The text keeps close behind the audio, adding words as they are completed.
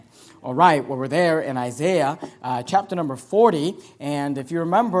All right, well, we're there in Isaiah chapter number 40. And if you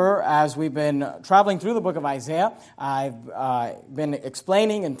remember, as we've been traveling through the book of Isaiah, I've been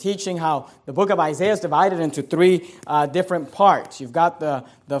explaining and teaching how the book of Isaiah is divided into three different parts. You've got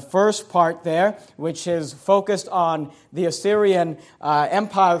the first part there, which is focused on the Assyrian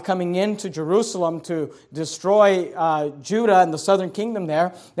Empire coming into Jerusalem to destroy Judah and the southern kingdom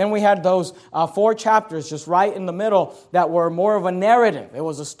there. Then we had those 4 chapters just right in the middle that were more of a narrative. It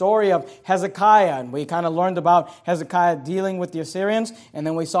was a story of Hezekiah, and we kind of learned about Hezekiah dealing with the Assyrians, and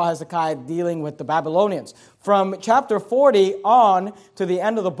then we saw Hezekiah dealing with the Babylonians. From chapter 40 on to the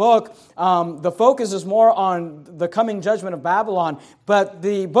end of the book, the focus is more on the coming judgment of Babylon, but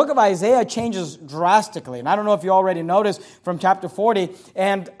the book of Isaiah changes drastically. And I don't know if you already noticed from chapter 40,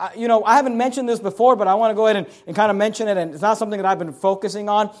 and I haven't mentioned this before, but I want to go ahead and kind of mention it, and it's not something that I've been focusing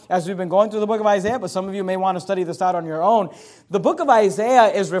on as we've been going through the book of Isaiah, but some of you may want to study this out on your own. The book of Isaiah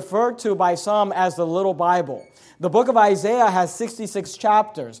is referred to by some as the Little Bible. The book of Isaiah has 66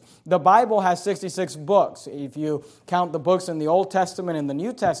 chapters. The Bible has 66 books, if you count the books in the Old Testament and the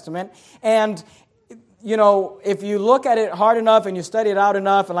New Testament. And, if you look at it hard enough and you study it out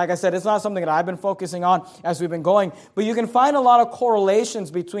enough, and like I said, it's not something that I've been focusing on as we've been going, but you can find a lot of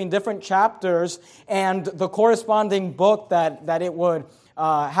correlations between different chapters and the corresponding book that it would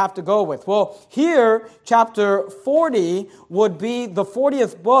have to go with. Well, here, chapter 40 would be the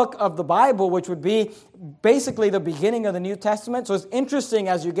 40th book of the Bible, which would be basically the beginning of the New Testament. So it's interesting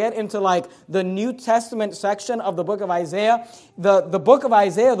as you get into like the New Testament section of the book of Isaiah. The book of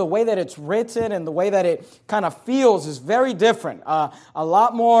Isaiah, the way that it's written and the way that it kind of feels is very different. A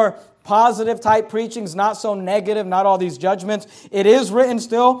lot more positive type preachings, not so negative, not all these judgments. It is written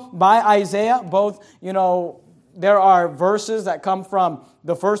still by Isaiah, both, there are verses that come from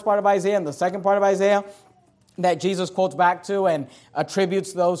the first part of Isaiah and the second part of Isaiah that Jesus quotes back to and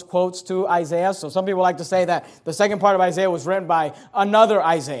attributes those quotes to Isaiah. So some people like to say that the second part of Isaiah was written by another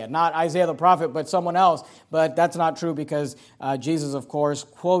Isaiah, not Isaiah the prophet, but someone else. But that's not true because Jesus, of course,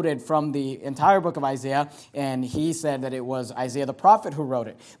 quoted from the entire book of Isaiah, and he said that it was Isaiah the prophet who wrote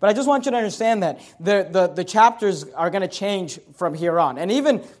it. But I just want you to understand that the chapters are going to change from here on. And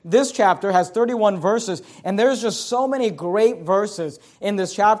even this chapter has 31 verses, and there's just so many great verses in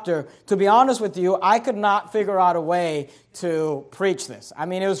this chapter. To be honest with you, I could not figure out a way to preach this. I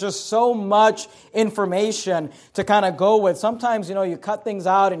mean, it was just so much information to kind of go with. Sometimes, you cut things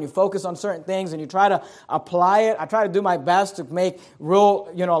out and you focus on certain things and you try to apply it. I try to do my best to make a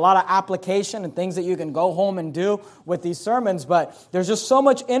lot of application and things that you can go home and do with these sermons. But there's just so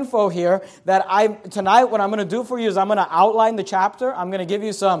much info here that tonight what I'm going to do for you is I'm going to outline the chapter. I'm going to give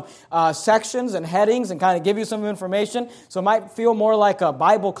you some sections and headings and kind of give you some information. So it might feel more like a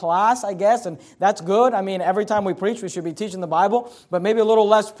Bible class, I guess, and that's good. I mean, every time we preach, we should be teaching the Bible, but maybe a little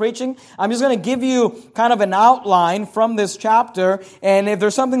less preaching. I'm just going to give you kind of an outline from this chapter, and if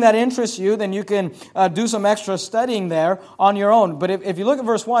there's something that interests you, then you can do some extra studying there on your own. But if you look at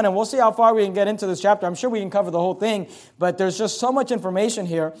verse 1, and we'll see how far we can get into this chapter. I'm sure we can cover the whole thing, but there's just so much information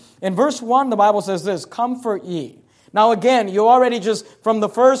here. In verse 1, the Bible says this, "Comfort ye." Now again, you already just, from the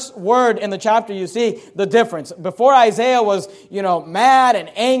first word in the chapter, you see the difference. Before Isaiah was, mad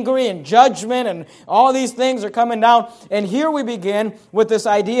and angry and judgment and all these things are coming down. And here we begin with this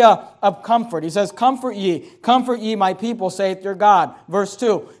idea of comfort. He says, comfort ye my people, saith your God. Verse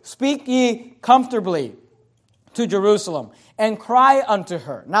 2, speak ye comfortably to Jerusalem and cry unto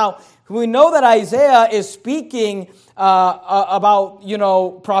her. Now, we know that Isaiah is speaking about,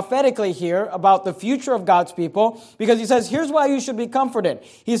 prophetically here, about the future of God's people, because he says, here's why you should be comforted.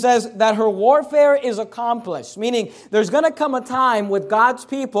 He says that her warfare is accomplished, meaning there's going to come a time with God's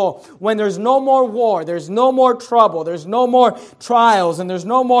people when there's no more war, there's no more trouble, there's no more trials, and there's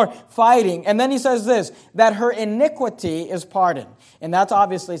no more fighting. And then he says this, that her iniquity is pardoned. And that's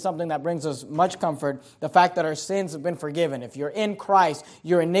obviously something that brings us much comfort, the fact that our sins have been forgiven. If you're in Christ,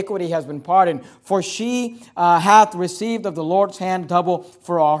 your iniquity has been pardoned. For she hath received of the Lord's hand double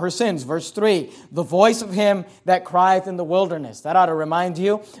for all her sins. Verse 3, the voice of him that crieth in the wilderness. That ought to remind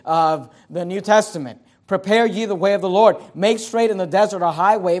you of the New Testament. Prepare ye the way of the Lord. Make straight in the desert a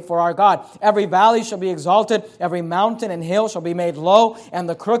highway for our God. Every valley shall be exalted, every mountain and hill shall be made low, and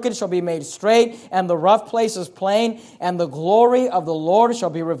the crooked shall be made straight, and the rough places plain, and the glory of the Lord shall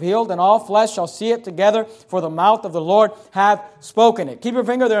be revealed, and all flesh shall see it together, for the mouth of the Lord hath spoken it. Keep your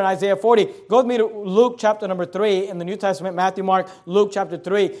finger there in Isaiah 40. Go with me to Luke chapter number 3 in the New Testament, Matthew, Mark, Luke chapter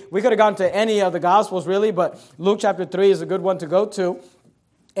 3. We could have gone to any of the Gospels really, but Luke chapter 3 is a good one to go to.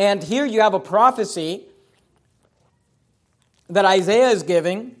 And here you have a prophecy that Isaiah is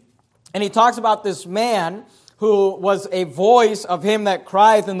giving, and he talks about this man who was a voice of him that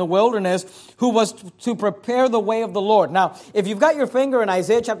crieth in the wilderness, who was to prepare the way of the Lord. Now, if you've got your finger in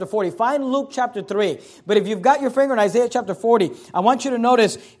Isaiah chapter 40, find Luke chapter 3. But if you've got your finger in Isaiah chapter 40, I want you to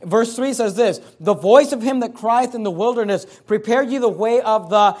notice verse 3 says this, the voice of him that crieth in the wilderness, prepare ye the way of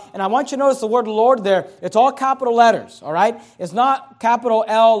the, and I want you to notice the word Lord there, it's all capital letters, all right? It's not capital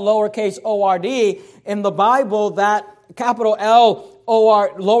L, lowercase O-R-D. In the Bible, that capital L,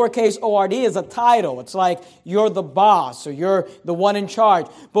 lowercase O-R-D is a title. It's like you're the boss or you're the one in charge.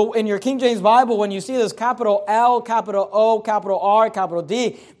 But in your King James Bible, when you see this capital L, capital O, capital R, capital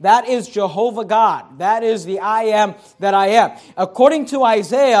D, that is Jehovah God. That is the I am that I am. According to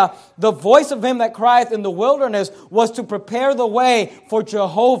Isaiah, the voice of him that crieth in the wilderness was to prepare the way for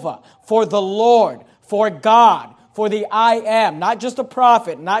Jehovah, for the Lord, for God, for the I am, not just a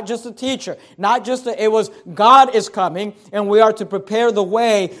prophet, not just a teacher, it was God is coming, and we are to prepare the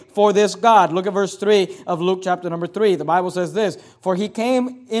way for this God. Look at verse 3 of Luke chapter number 3. The Bible says this, for he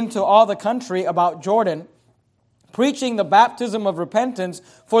came into all the country about Jordan, preaching the baptism of repentance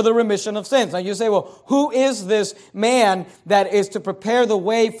for the remission of sins. Now you say, well, who is this man that is to prepare the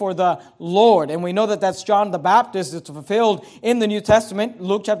way for the Lord? And we know that that's John the Baptist. It's fulfilled in the New Testament.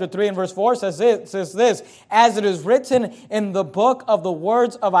 Luke chapter 3 and verse 4 says this, as it is written in the book of the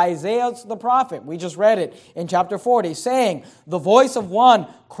words of Isaiah the prophet. We just read it in chapter 40, saying, the voice of one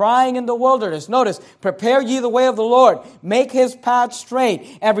crying in the wilderness. Notice, prepare ye the way of the Lord. Make his path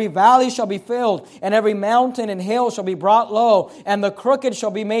straight. Every valley shall be filled, and every mountain and hill shall be brought low, and the crooked shall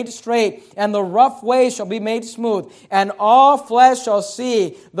be made straight, and the rough way shall be made smooth, and all flesh shall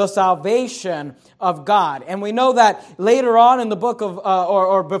see the salvation of God. And we know that later on in the book of,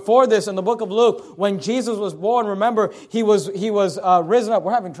 or before this in the book of Luke, when Jesus was born, remember, he was risen up.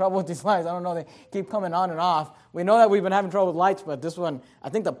 We're having trouble with these slides. I don't know, they keep coming on and off. We know that we've been having trouble with lights, but this one, I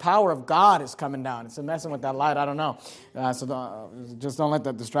think the power of God is coming down. It's messing with that light. I don't know. Just don't let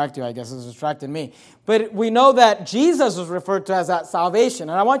that distract you, I guess. It's distracting me. But we know that Jesus was referred to as that salvation.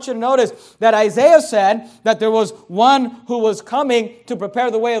 And I want you to notice that Isaiah said that there was one who was coming to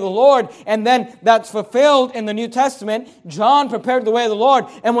prepare the way of the Lord. And then that's fulfilled in the New Testament. John prepared the way of the Lord.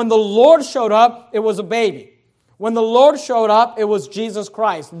 And when the Lord showed up, it was a baby. When the Lord showed up, it was Jesus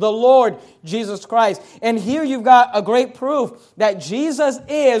Christ, the Lord Jesus Christ. And here you've got a great proof that Jesus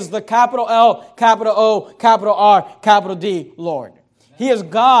is the capital L, capital O, capital R, capital D, Lord. He is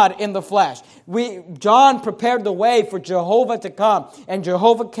God in the flesh. John prepared the way for Jehovah to come, and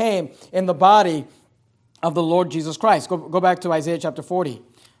Jehovah came in the body of the Lord Jesus Christ. Go back to Isaiah chapter 40.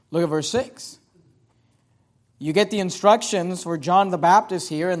 Look at verse 6. You get the instructions for John the Baptist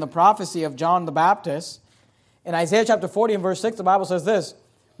here in the prophecy of John the Baptist. In Isaiah chapter 40 and verse 6, the Bible says this,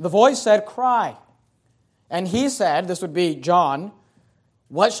 the voice said, cry. And he said, this would be John,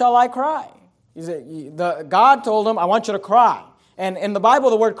 what shall I cry? God told him, I want you to cry. And in the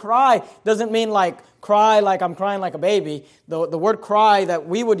Bible, the word cry doesn't mean like cry like I'm crying like a baby. The word cry that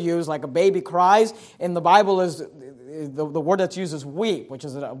we would use, like a baby cries, in the Bible is the word that's used is weep, which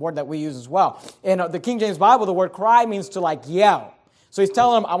is a word that we use as well. In the King James Bible, the word cry means to like yell. So he's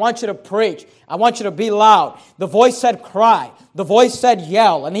telling him, I want you to preach. I want you to be loud. The voice said cry. The voice said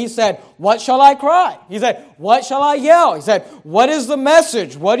yell. And he said, what shall I cry? He said, what shall I yell? He said, what is the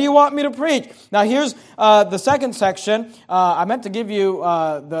message? What do you want me to preach? Now here's the second section. I meant to give you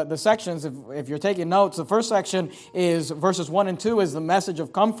the sections if you're taking notes. The first section is verses 1 and 2 is the message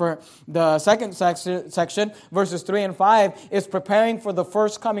of comfort. The second section, verses 3 and 5, is preparing for the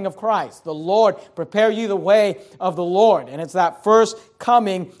first coming of Christ. The Lord, prepare you the way of the Lord. And it's that first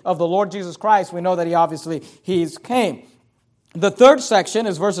coming of the Lord Jesus Christ. We know that He's came. The third section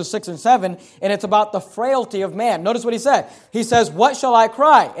is verses 6 and 7, and it's about the frailty of man. Notice what he said. He says, what shall I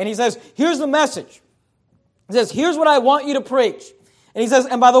cry? And he says, here's the message. He says, here's what I want you to preach. And he says,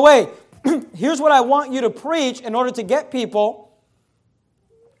 and by the way, here's what I want you to preach in order to get people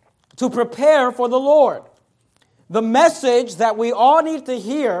to prepare for the Lord. The message that we all need to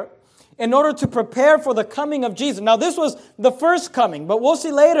hear in order to prepare for the coming of Jesus. Now, this was the first coming, but we'll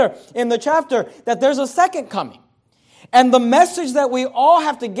see later in the chapter that there's a second coming. And the message that we all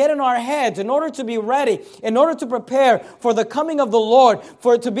have to get in our heads in order to be ready, in order to prepare for the coming of the Lord,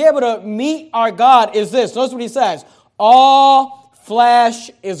 for to be able to meet our God is this. Notice what he says. All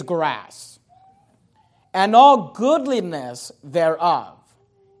flesh is grass, and all goodliness thereof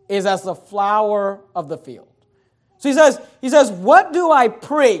is as the flower of the field. So he says, what do I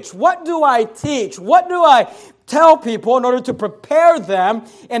preach? What do I teach? What do I tell people in order to prepare them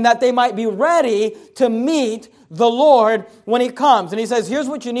and that they might be ready to meet the Lord when He comes? And he says, here's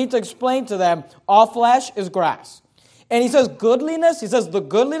what you need to explain to them. All flesh is grass. And he says goodliness. He says the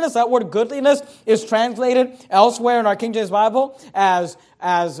goodliness. That word goodliness is translated elsewhere in our King James Bible as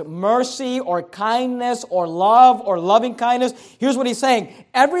mercy or kindness or love or loving kindness. Here's what he's saying.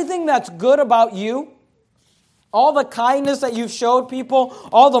 Everything that's good about you, all the kindness that you've showed people,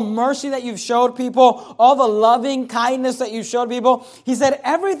 all the mercy that you've showed people, all the loving kindness that you've showed people, he said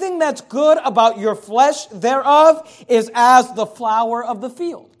everything that's good about your flesh thereof is as the flower of the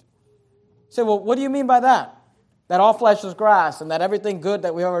field. You say, well, what do you mean by that? That all flesh is grass, and that everything good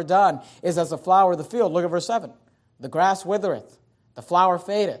that we've ever done is as the flower of the field. Look at verse 7. The grass withereth, the flower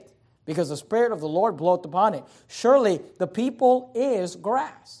fadeth, because the Spirit of the Lord bloweth upon it. Surely the people is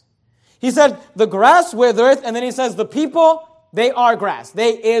grass. He said, the grass withereth, and then he says, the people, they are grass.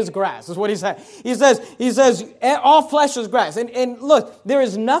 They is grass, is what he said. He says, all flesh is grass. And look, there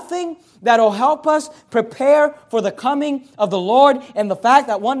is nothing that will help us prepare for the coming of the Lord and the fact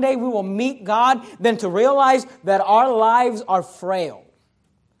that one day we will meet God than to realize that our lives are frail.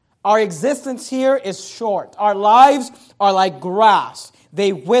 Our existence here is short. Our lives are like grass.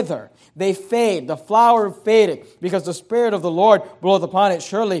 They wither. They fade. The flower faded because the Spirit of the Lord bloweth upon it.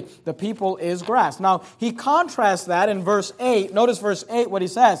 Surely the people is grass. Now, he contrasts that in verse 8. Notice verse 8 what he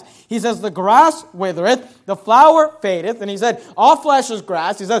says. He says, the grass withereth, the flower fadeth. And he said, all flesh is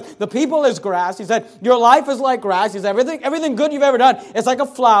grass. He says, the people is grass. He said, your life is like grass. He said, everything good you've ever done, it's like a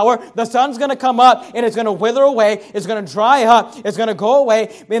flower. The sun's going to come up and it's going to wither away. It's going to dry up. It's going to go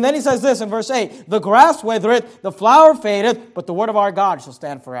away. And then he says this in verse 8, the grass withereth, the flower fadeth, but the word of our God shall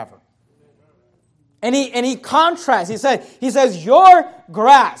stand forever. And he contrasts. He says, your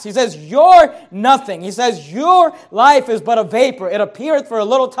grass. He says, you're nothing. He says, your life is but a vapor. It appeareth for a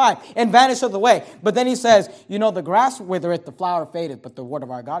little time and vanisheth away. But then he says, the grass withereth, the flower fadeth, but the word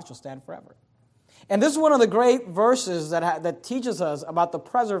of our God shall stand forever. And this is one of the great verses that teaches us about the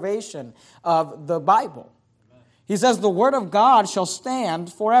preservation of the Bible. He says, the word of God shall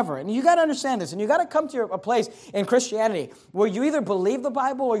stand forever. And you got to understand this. And you got to come to a place in Christianity where you either believe the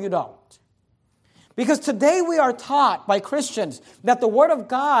Bible or you don't. Because today we are taught by Christians that the Word of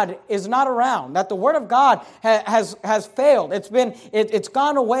God is not around, that the Word of God has failed. It's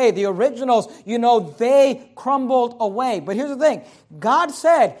gone away. The originals, they crumbled away. But here's the thing. God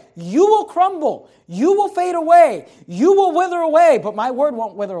said, you will crumble, you will fade away, you will wither away, but my Word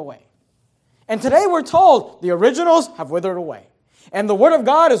won't wither away. And today we're told the originals have withered away. And the Word of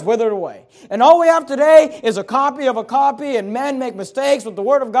God is withered away. And all we have today is a copy of a copy, and men make mistakes with the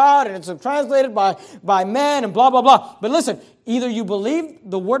Word of God, and it's translated by men, and blah, blah, blah. But listen, either you believe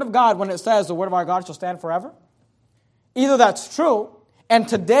the Word of God when it says the Word of our God shall stand forever, either that's true, and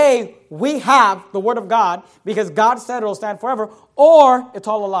today we have the Word of God because God said it will stand forever, or it's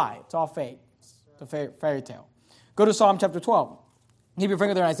all a lie. It's all fake. It's a fairy tale. Go to Psalm chapter 12. Keep your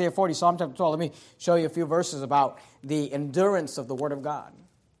finger there in Isaiah 40, Psalm chapter 12. Let me show you a few verses about the endurance of the Word of God.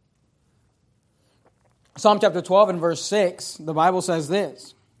 Psalm chapter 12 and verse 6, the Bible says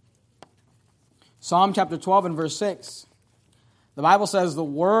this. Psalm chapter 12 and verse 6. The Bible says, the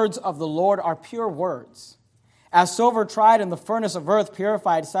words of the Lord are pure words, as silver tried in the furnace of earth,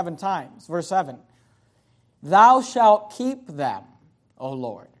 purified 7 times. Verse 7. Thou shalt keep them, O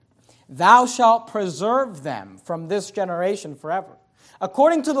Lord. Thou shalt preserve them from this generation forever.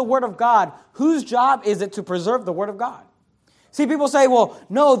 According to the Word of God, whose job is it to preserve the Word of God? See, people say, well,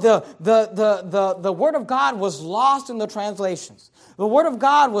 no, the Word of God was lost in the translations. The Word of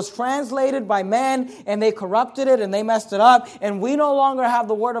God was translated by men, and they corrupted it, and they messed it up, and we no longer have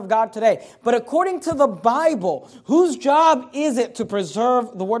the Word of God today. But according to the Bible, whose job is it to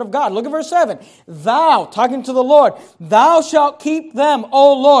preserve the Word of God? Look at verse 7. Thou, talking to the Lord, thou shalt keep them,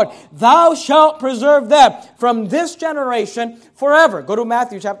 O Lord. Thou shalt preserve them from this generation forever. Go to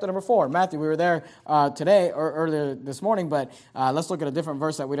Matthew chapter number 4. Matthew, we were there today, or earlier this morning, but let's look at a different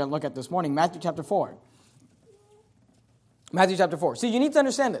verse that we didn't look at this morning. Matthew chapter 4. Matthew chapter 4. See, you need to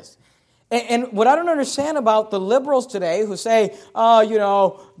understand this. And what I don't understand about the liberals today who say, we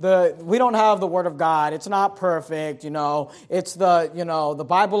don't have the Word of God. It's not perfect. It's the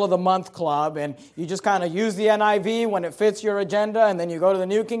Bible of the Month Club. And you just kind of use the NIV when it fits your agenda. And then you go to the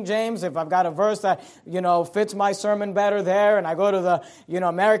New King James if I've got a verse that, fits my sermon better there. And I go to the,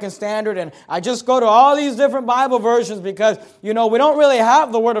 American Standard. And I just go to all these different Bible versions because, we don't really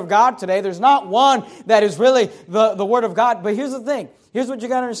have the Word of God today. There's not one that is really the Word of God. But here's the thing. Here's what you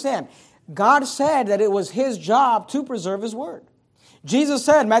got to understand. God said that it was His job to preserve His Word. Jesus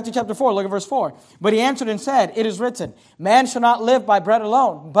said, Matthew chapter 4, look at verse 4. But He answered and said, it is written, man shall not live by bread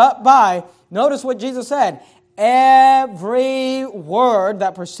alone, but by, notice what Jesus said, every word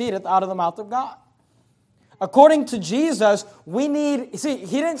that proceedeth out of the mouth of God. According to Jesus, we need, He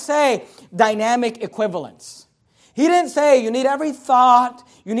didn't say dynamic equivalence. He didn't say you need every thought,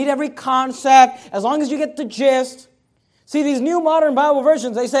 you need every concept, as long as you get the gist. See, these new modern Bible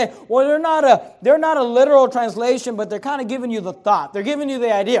versions, they say, well, they're not a literal translation, but they're kind of giving you the thought. They're giving you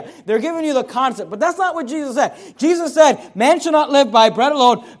the idea. They're giving you the concept. But that's not what Jesus said. Jesus said, man shall not live by bread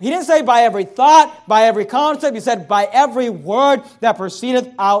alone. He didn't say by every thought, by every concept. He said by every word that proceedeth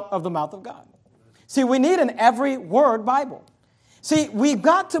out of the mouth of God. See, we need an every word Bible. See, we've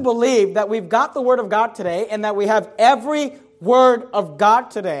got to believe that we've got the Word of God today and that we have every word of God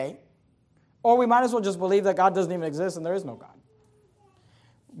today, or we might as well just believe that God doesn't even exist and there is no God.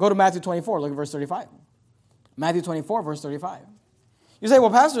 Go to Matthew 24, look at verse 35. Matthew 24, verse 35. You say, well,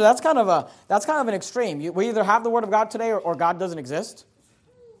 Pastor, that's kind of an extreme. We either have the Word of God today or God doesn't exist.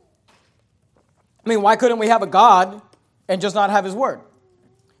 I mean, why couldn't we have a God and just not have His Word?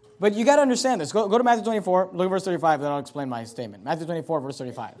 But you got to understand this. Go to Matthew 24, look at verse 35, then I'll explain my statement. Matthew 24, verse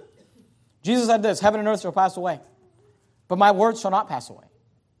 35. Jesus said this, heaven and earth shall pass away, but my words shall not pass away.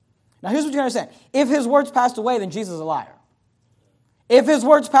 Now here's what you understand. If His words passed away, then Jesus is a liar. If His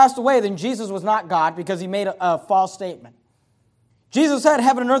words passed away, then Jesus was not God because He made a false statement. Jesus said,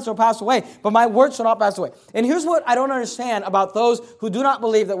 heaven and earth shall pass away, but my words shall not pass away. And here's what I don't understand about those who do not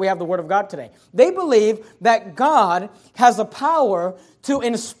believe that we have the Word of God today. They believe that God has the power to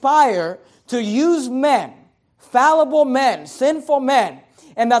inspire, to use men, fallible men, sinful men,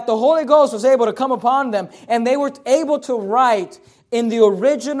 and that the Holy Ghost was able to come upon them, and they were able to write in the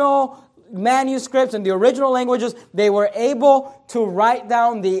original manuscripts and the original languages. They were able to write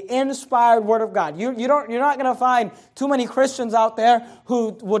down the inspired Word of God. You're not going to find too many Christians out there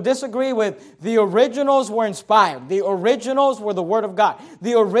who will disagree with the originals were inspired. The originals were the Word of God.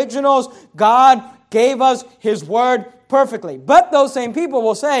 The originals, God gave us His Word perfectly. But those same people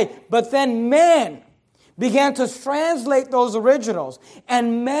will say, but then man began to translate those originals,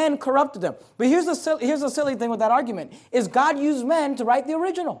 and man corrupted them. But here's the silly thing with that argument, is God used men to write the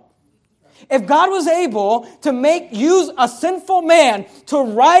original. If God was able to use a sinful man to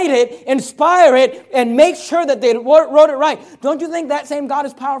write it, inspire it, and make sure that they wrote it right, don't you think that same God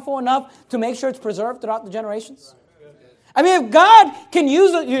is powerful enough to make sure it's preserved throughout the generations? I mean, if God can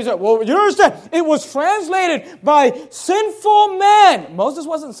use it, well, you understand, it was translated by sinful men. Moses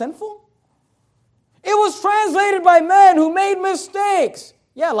wasn't sinful. It was translated by men who made mistakes.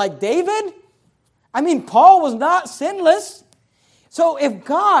 Yeah, like David. I mean, Paul was not sinless. So if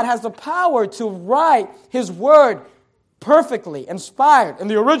God has the power to write His Word perfectly, inspired in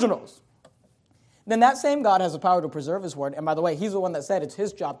the originals, then that same God has the power to preserve His Word. And by the way, He's the one that said it's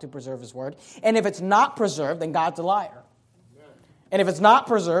His job to preserve His Word. And if it's not preserved, then God's a liar. And if it's not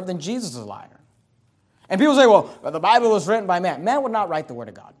preserved, then Jesus is a liar. And people say, well, the Bible was written by man. Man would not write the Word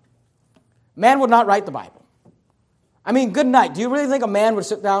of God. Man would not write the Bible. I mean, good night. Do you really think a man would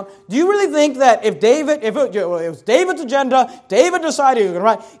sit down? Do you really think that if it was David's agenda, David decided he was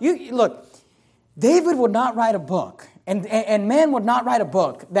going to write? Look, David would not write a book, and man would not write a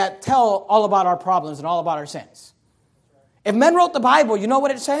book that tell all about our problems and all about our sins. If men wrote the Bible, you know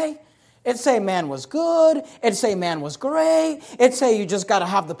what it'd say? It'd say man was good. It'd say man was great. It'd say you just got to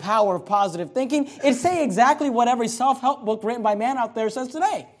have the power of positive thinking. It'd say exactly what every self-help book written by man out there says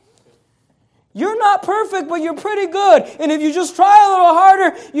today. You're not perfect, but you're pretty good. And if you just try a little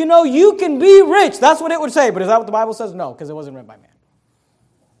harder, you can be rich. That's what it would say. But is that what the Bible says? No, because it wasn't written by man.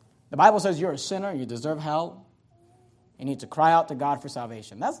 The Bible says you're a sinner, you deserve hell, you need to cry out to God for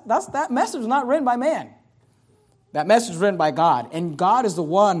salvation. That message is not written by man. That message is written by God. And God is the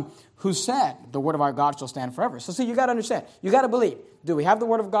one who said, the word of our God shall stand forever. So see, you got to understand. You got to believe. Do we have the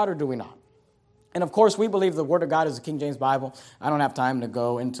word of God or do we not? And of course, we believe the Word of God is the King James Bible. I don't have time to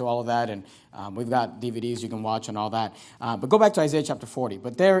go into all of that, and we've got DVDs you can watch and all that. But go back to Isaiah chapter 40.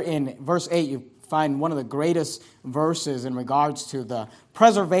 But there in verse 8, you find one of the greatest verses in regards to the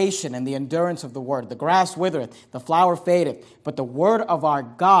preservation and the endurance of the Word. The grass withereth, the flower fadeth, but the Word of our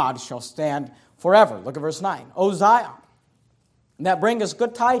God shall stand forever. Look at verse 9. O Zion, that bringeth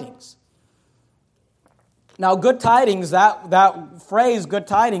good tidings. Now, good tidings, that phrase, good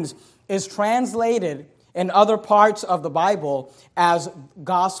tidings, is translated in other parts of the Bible as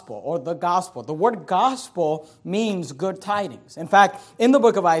gospel or the gospel. The word gospel means good tidings. In fact, in the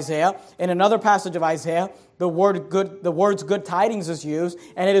book of Isaiah, in another passage of Isaiah, the words good tidings is used,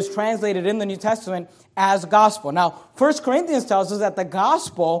 and it is translated in the New Testament as gospel. Now, 1 Corinthians tells us that the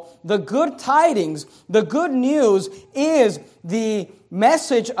gospel, the good tidings, the good news is the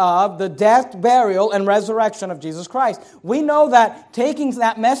message of the death, burial, and resurrection of Jesus Christ. We know that taking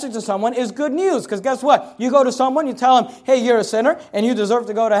that message to someone is good news, because guess what? You go to someone, you tell them, hey, you're a sinner, and you deserve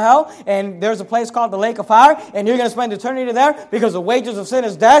to go to hell, and there's a place called the lake of fire, and you're going to spend eternity there, because the wages of sin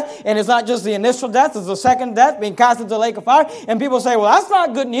is death, and it's not just the initial death, it's the second sin, death, being cast into the lake of fire. And people say, well, that's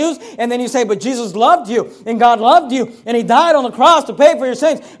not good news. And then you say, but Jesus loved you, and God loved you, and He died on the cross to pay for your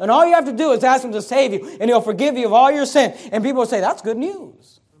sins. And all you have to do is ask Him to save you, and He'll forgive you of all your sins. And people will say, that's good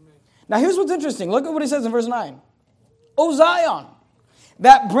news. Now, here's what's interesting. Look at what He says in verse 9. O Zion,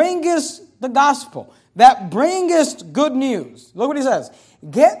 that bringest the gospel, that bringest good news. Look what He says.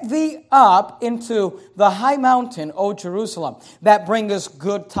 Get thee up into the high mountain, O Jerusalem, that bringest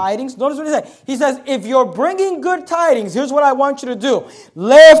good tidings. Notice what He said. He says, if you're bringing good tidings, here's what I want you to do.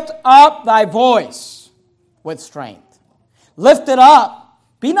 Lift up thy voice with strength. Lift it up.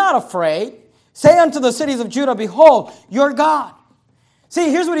 Be not afraid. Say unto the cities of Judah, behold, your God. See,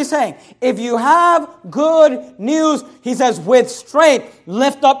 here's what He's saying. If you have good news, He says, with strength,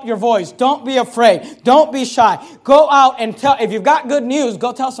 lift up your voice. Don't be afraid. Don't be shy. Go out and tell. If you've got good news,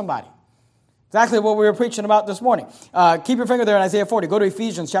 go tell somebody. Exactly what we were preaching about this morning. Keep your finger there in Isaiah 40. Go to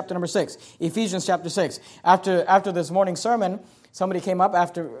Ephesians chapter number 6. Ephesians chapter 6. After this morning's sermon, somebody came up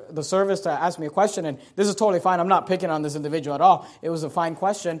after the service to ask me a question, and this is totally fine. I'm not picking on this individual at all. It was a fine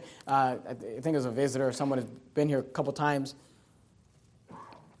question. I think it was a visitor. Someone has been here a couple times.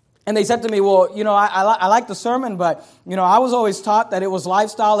 And they said to me, well, I like the sermon, but, I was always taught that it was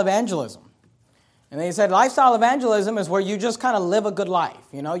lifestyle evangelism. And they said lifestyle evangelism is where you just kind of live a good life.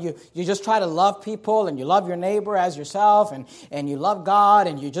 You just try to love people, and you love your neighbor as yourself, and you love God,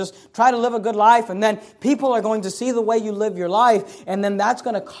 and you just try to live a good life. And then people are going to see the way you live your life, and then that's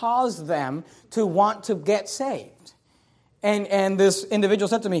going to cause them to want to get saved. And this individual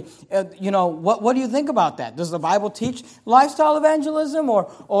said to me, what do you think about that? Does the Bible teach lifestyle evangelism, or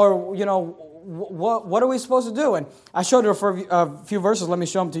what are we supposed to do? And I showed her for a few verses. Let me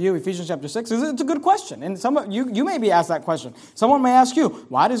show them to you. Ephesians chapter 6. It's a good question. And some of you may be asked that question. Someone may ask you,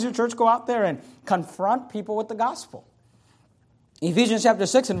 why does your church go out there and confront people with the gospel? Ephesians chapter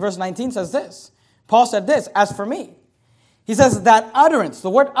 6 and verse 19 says this. Paul said this, as for me. He says that utterance,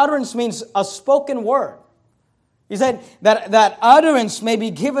 the word utterance means a spoken word. He said that utterance may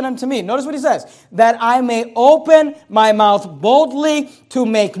be given unto me. Notice what he says. That I may open my mouth boldly to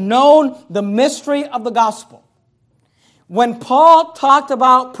make known the mystery of the gospel. When Paul talked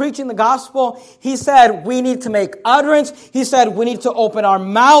about preaching the gospel, he said we need to make utterance. He said we need to open our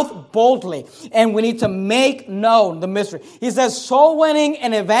mouth boldly, and we need to make known the mystery. He says soul winning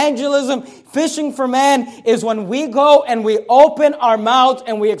and evangelism, fishing for men, is when we go and we open our mouths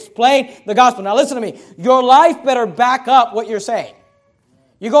and we explain the gospel. Now listen to me. Your life better back up what you're saying.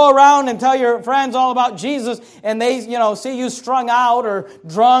 You go around and tell your friends all about Jesus, and they, see you strung out or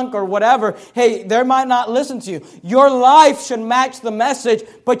drunk or whatever. Hey, they might not listen to you. Your life should match the message,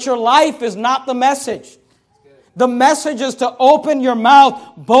 but your life is not the message. The message is to open your mouth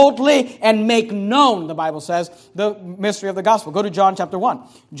boldly and make known, the Bible says, the mystery of the gospel. Go to John chapter 1.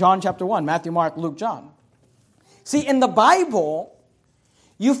 John chapter 1, Matthew, Mark, Luke, John. See, in the Bible,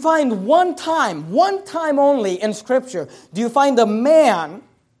 you find one time only in Scripture, do you find a man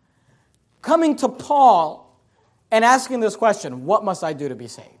coming to Paul and asking this question, what must I do to be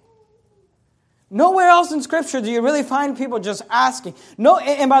saved? Nowhere else in Scripture do you really find people just asking. No,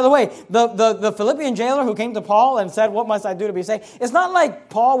 and by the way, the Philippian jailer who came to Paul and said, what must I do to be saved? It's not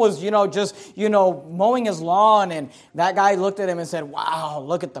like Paul was, mowing his lawn, and that guy looked at him and said, wow,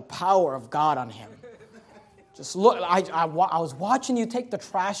 look at the power of God on him. Just look, I was watching you take the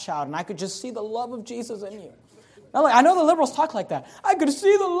trash out, and I could just see the love of Jesus in you. I know the liberals talk like that. I could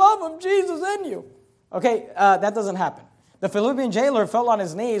see the love of Jesus in you. Okay, that doesn't happen. The Philippian jailer fell on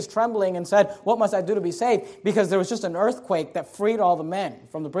his knees, trembling, and said, what must I do to be saved? Because there was just an earthquake that freed all the men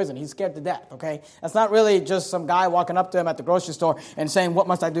from the prison. He's scared to death, okay? That's not really just some guy walking up to him at the grocery store and saying, what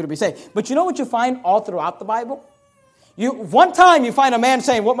must I do to be saved? But you know what you find all throughout the Bible? One time you find a man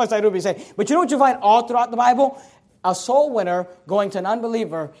saying, what must I do to be saved? But you know what you find all throughout the Bible? A soul winner going to an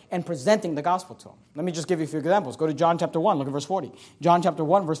unbeliever and presenting the gospel to him. Let me just give you a few examples. Go to John chapter 1, look at verse 40. John chapter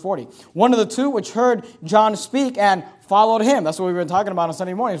 1, verse 40. One of the two which heard John speak and followed him, that's what we've been talking about on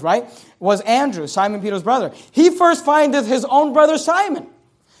Sunday mornings, right? Was Andrew, Simon Peter's brother. He first findeth his own brother Simon.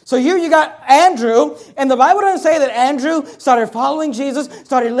 So here you got Andrew, and the Bible doesn't say that Andrew started following Jesus,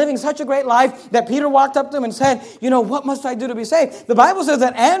 started living such a great life that Peter walked up to him and said, what must I do to be saved? The Bible says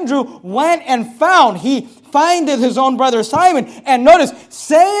that Andrew went and found, he findeth his own brother Simon, and notice,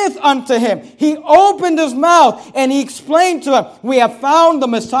 saith unto him, he opened his mouth, and he explained to him, we have found the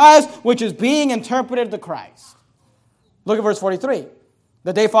Messiah, which is being interpreted the Christ. Look at verse 43.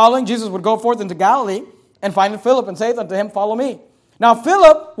 The day following, Jesus would go forth into Galilee, and findeth Philip, and saith unto him, follow me. Now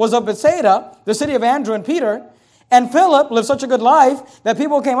Philip was of Bethsaida, the city of Andrew and Peter, and Philip lived such a good life that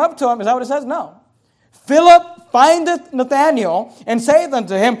people came up to him. Is that what it says? No. Philip findeth Nathanael, and saith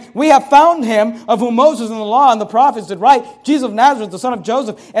unto him, We have found him, of whom Moses and the law and the prophets did write, Jesus of Nazareth, the son of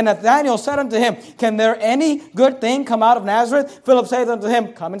Joseph. And Nathanael said unto him, Can there any good thing come out of Nazareth? Philip saith unto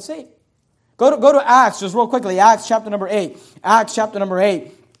him, Come and see. Go to Acts, just real quickly. Acts chapter number 8. Acts chapter number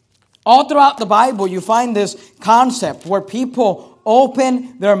 8. All throughout the Bible, you find this concept where people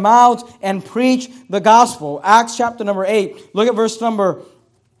open their mouths and preach the gospel. Acts chapter number 8. Look at verse number,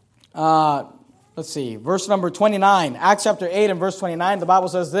 verse number 29. Acts chapter 8 and verse 29, the Bible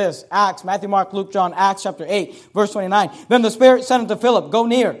says this. Acts, Matthew, Mark, Luke, John, Acts chapter 8, verse 29. Then the Spirit said unto Philip, Go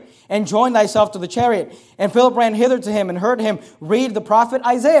near, and join thyself to the chariot. And Philip ran hither to him, and heard him read the prophet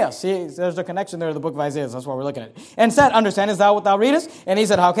Isaiah. See, there's a connection there to the book of Isaiah. That's what we're looking at. And said, Understandest thou what thou readest? And he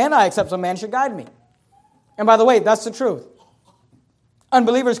said, How can I, except some man should guide me? And by the way, that's the truth.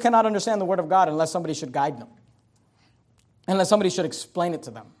 Unbelievers cannot understand the word of God unless somebody should guide them. Unless somebody should explain it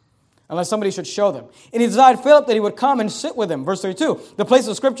to them. Unless somebody should show them. And he desired Philip that he would come and sit with him. Verse 32. The place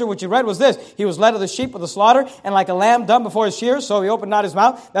of scripture which he read was this. He was led of the sheep of the slaughter, and like a lamb dumb before his shears, so he opened not his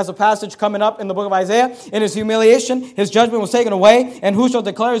mouth. That's a passage coming up in the book of Isaiah. In his humiliation, his judgment was taken away. And who shall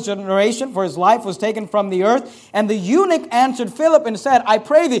declare his generation? For his life was taken from the earth. And the eunuch answered Philip and said, I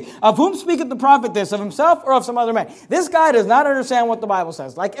pray thee, of whom speaketh the prophet this? Of himself or of some other man? This guy does not understand what the Bible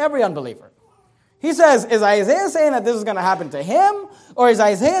says, like every unbeliever. He says, is Isaiah saying that this is going to happen to him? Or is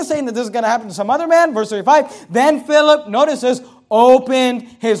Isaiah saying that this is going to happen to some other man? Verse 35, Then Philip, notice this, opened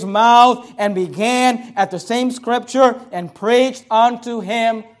his mouth and began at the same scripture and preached unto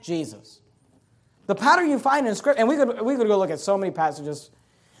him Jesus. The pattern you find in Scripture, and we could go look at so many passages.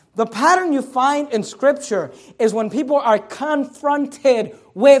 The pattern you find in Scripture is when people are confronted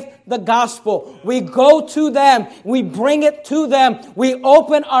with the gospel. We go to them. We bring it to them. We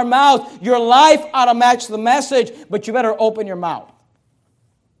open our mouth. Your life ought to match the message, but you better open your mouth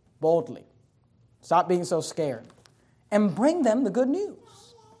boldly. Stop being so scared. And bring them the good news.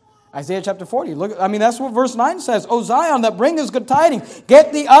 Isaiah chapter 40. That's what verse 9 says. O Zion, that bringest good tidings.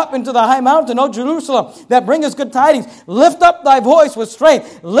 Get thee up into the high mountain, O Jerusalem, that bringest good tidings. Lift up thy voice with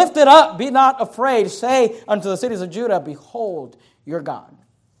strength. Lift it up. Be not afraid. Say unto the cities of Judah, Behold your God.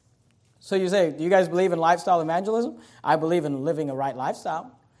 So you say, do you guys believe in lifestyle evangelism? I believe in living a right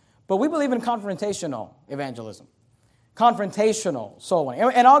lifestyle. But we believe in confrontational evangelism. Confrontational soul winning.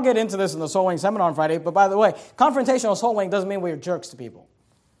 And I'll get into this in the soul winning seminar on Friday. But by the way, confrontational soul winning doesn't mean we're jerks to people.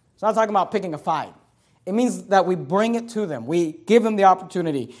 It's not talking about picking a fight. It means that we bring it to them. We give them the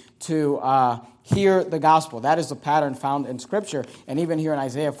opportunity to hear the gospel. That is the pattern found in Scripture. And even here in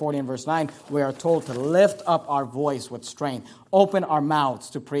Isaiah 40 and verse 9, we are told to lift up our voice with strength. Open our mouths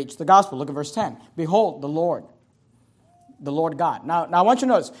to preach the gospel. Look at verse 10. Behold, the Lord God. Now I want you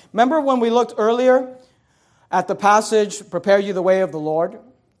to notice. Remember when we looked earlier at the passage, Prepare you the way of the Lord?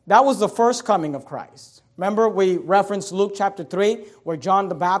 That was the first coming of Christ. Remember, we referenced Luke chapter 3, where John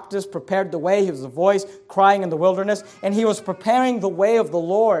the Baptist prepared the way. He was the voice crying in the wilderness, and he was preparing the way of the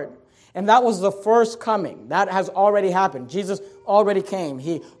Lord. And that was the first coming. That has already happened. Jesus already came.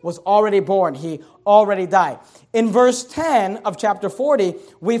 He was already born. He already died. In verse 10 of chapter 40,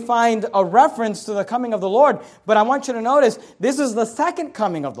 we find a reference to the coming of the Lord. But I want you to notice, this is the second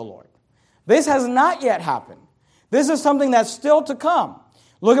coming of the Lord. This has not yet happened. This is something that's still to come.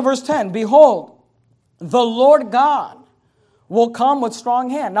 Look at verse 10. Behold, the Lord God will come with strong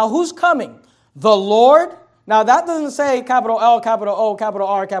hand. Now, who's coming? The Lord. Now, that doesn't say capital L, capital O, capital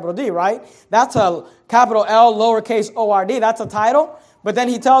R, capital D, right? That's a capital L, lowercase O-R-D. That's a title. But then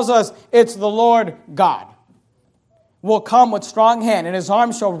he tells us it's the Lord God will come with strong hand, and his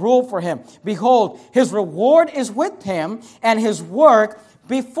arm shall rule for him. Behold, his reward is with him, and his work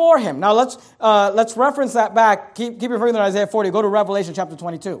before him. Now, let's reference that back. Keep your finger on Isaiah 40. Go to Revelation chapter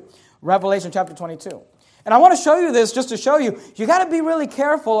 22. Revelation chapter 22. And I want to show you this just to show you got to be really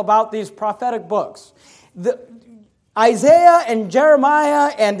careful about these prophetic books. Isaiah and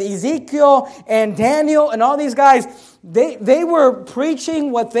Jeremiah and Ezekiel and Daniel and all these guys, they were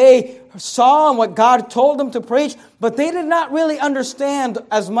preaching what they saw and what God told them to preach, but they did not really understand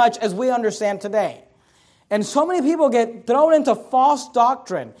as much as we understand today. And so many people get thrown into false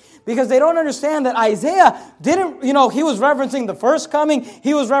doctrine because they don't understand that Isaiah didn't, he was referencing the first coming.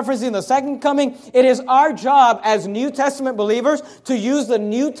 He was referencing the second coming. It is our job as New Testament believers to use the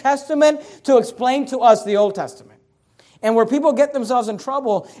New Testament to explain to us the Old Testament. And where people get themselves in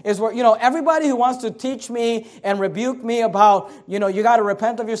trouble is where, everybody who wants to teach me and rebuke me about, you got to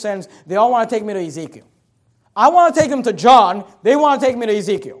repent of your sins, they all want to take me to Ezekiel. I want to take them to John. They want to take me to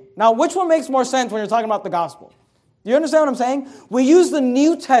Ezekiel. Now, which one makes more sense when you're talking about the gospel? Do you understand what I'm saying? We use the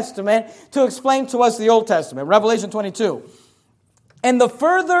New Testament to explain to us the Old Testament. Revelation 22. And the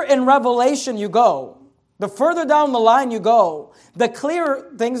further in Revelation you go, The further down the line you go, the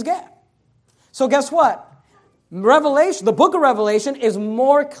clearer things get. So guess what? Revelation, the book of Revelation is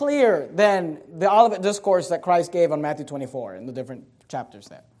more clear than the Olivet Discourse that Christ gave on Matthew 24 in the different chapters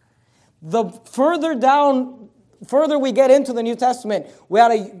there. The further we get into the New Testament, we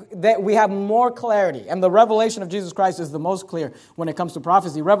have more clarity. And the revelation of Jesus Christ is the most clear when it comes to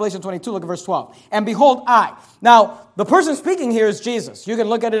prophecy. Revelation 22, look at verse 12. And behold, I. Now, the person speaking here is Jesus. You can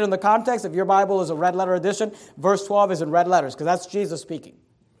look at it in the context. If your Bible is a red letter edition, verse 12 is in red letters because that's Jesus speaking.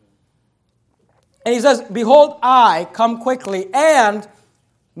 And he says, behold, I come quickly. And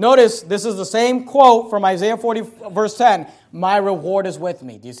notice, this is the same quote from Isaiah 40, verse 10. My reward is with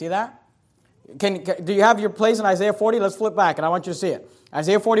me. Do you see that? Do you have your place in Isaiah 40? Let's flip back, and I want you to see it.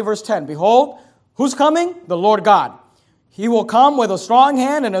 Isaiah 40, verse 10. Behold, who's coming? The Lord God. He will come with a strong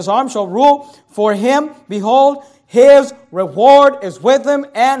hand, and his arm shall rule for him. Behold, his reward is with him,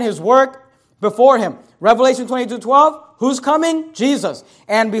 and his work before him. Revelation 22:12. Who's coming? Jesus.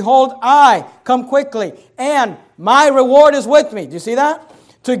 And behold, I come quickly, and my reward is with me. Do you see that?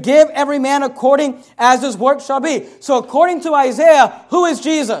 To give every man according as his work shall be. So according to Isaiah, who is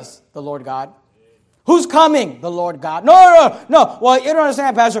Jesus? The Lord God. Who's coming? The Lord God. No. Well, you don't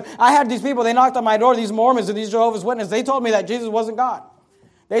understand, Pastor. I had these people, they knocked on my door, these Mormons and these Jehovah's Witnesses. They told me that Jesus wasn't God.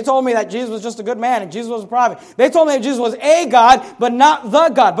 They told me that Jesus was just a good man and Jesus was a prophet. They told me that Jesus was a God, but not the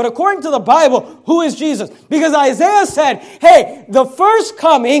God. But according to the Bible, who is Jesus? Because Isaiah said, hey, the first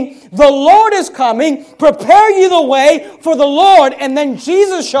coming, the Lord is coming, prepare you the way for the Lord. And then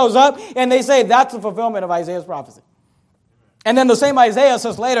Jesus shows up and they say that's the fulfillment of Isaiah's prophecy. And then the same Isaiah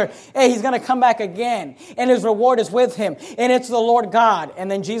says later, hey, he's going to come back again and his reward is with him and it's the Lord God.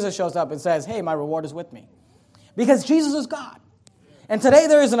 And then Jesus shows up and says, hey, my reward is with me. Because Jesus is God. And today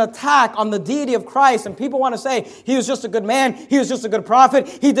there is an attack on the deity of Christ, and people want to say he was just a good man, he was just a good prophet,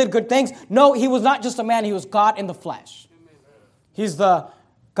 he did good things. No, he was not just a man, he was God in the flesh. He's the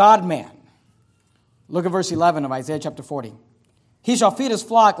God-man. Look at verse 11 of Isaiah chapter 40. He shall feed his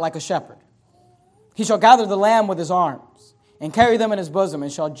flock like a shepherd. He shall gather the lamb with his arms and carry them in his bosom,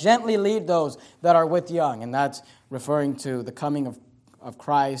 and shall gently lead those that are with young. And that's referring to the coming of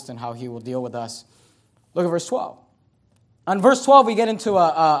Christ and how he will deal with us. Look at verse 12. On verse 12, we get into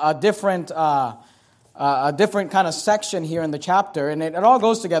a different kind of section here in the chapter, and it all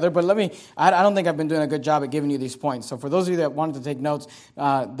goes together, but I don't think I've been doing a good job at giving you these points. So for those of you that wanted to take notes,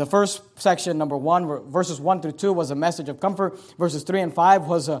 the first section, number 1, verses 1 through 2, was a message of comfort. Verses 3 and 5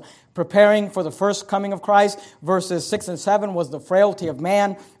 was preparing for the first coming of Christ. Verses 6 and 7 was the frailty of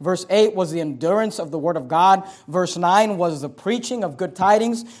man. Verse 8 was the endurance of the word of God. Verse 9 was the preaching of good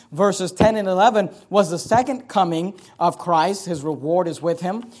tidings. Verses 10 and 11 was the second coming of Christ. His reward is with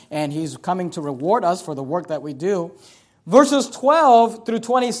him, and he's coming to reward us for the work that we do. Verses 12 through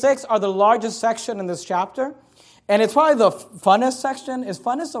 26 are the largest section in this chapter. And it's probably the funnest section. Is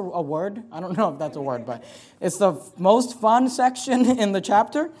funnest a word? I don't know if that's a word, but it's the most fun section in the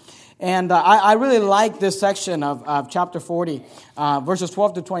chapter. And I really like this section of chapter 40, verses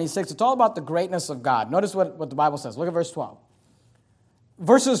 12 to 26. It's all about the greatness of God. Notice what the Bible says. Look at verse 12.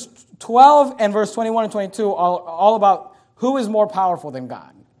 Verses 12 and verse 21 and 22 are all about who is more powerful than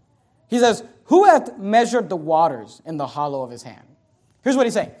God. He says, who hath measured the waters in the hollow of his hand? Here's what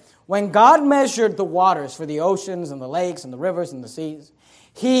he's saying. When God measured the waters for the oceans and the lakes and the rivers and the seas,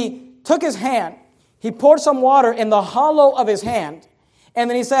 he took his hand, he poured some water in the hollow of his hand, and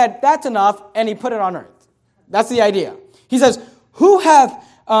then he said, that's enough, and he put it on earth. That's the idea. He says, who hath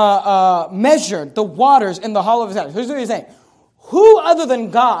measured the waters in the hollow of his hand? Here's what he's saying. Who other than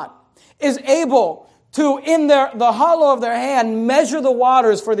God is able to, in the hollow of their hand, measure the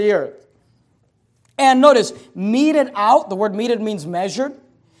waters for the earth? And notice, meted out, the word meted means measured,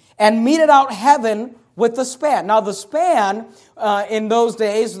 and meted out heaven with the span. Now the span, in those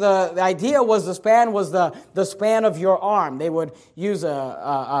days, the idea was the span was the span of your arm. They would use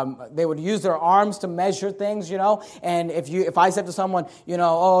their arms to measure things, And if I said to someone,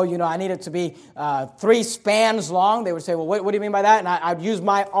 I need it to be 3 spans long, they would say, well, what do you mean by that? And I'd use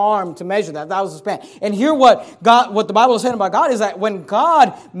my arm to measure that. That was the span. And here what the Bible is saying about God is that when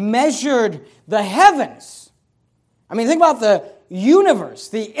God measured the heavens, think about the universe,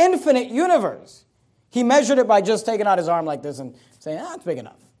 the infinite universe. He measured it by just taking out his arm like this and saying, it's big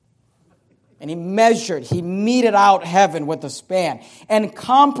enough. And he meted out heaven with a span and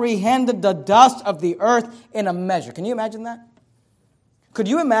comprehended the dust of the earth in a measure. Can you imagine that? Could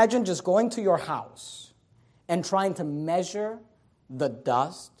you imagine just going to your house and trying to measure the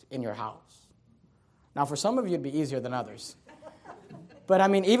dust in your house? Now, for some of you, it'd be easier than others. But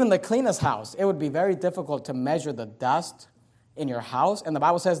even the cleanest house, it would be very difficult to measure the dust in your house. And the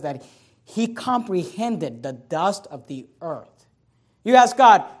Bible says that he comprehended the dust of the earth. You ask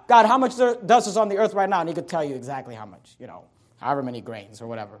God, how much dust is on the earth right now? And he could tell you exactly how much, however many grains or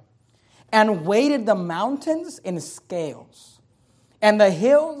whatever. And weighted the mountains in scales and the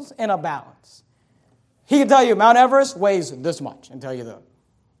hills in a balance. He could tell you Mount Everest weighs this much and tell you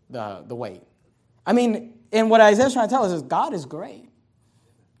the weight. I mean, and what Isaiah's trying to tell us is God is great.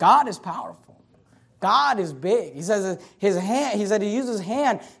 God is powerful. God is big. He says his hand. He said he used his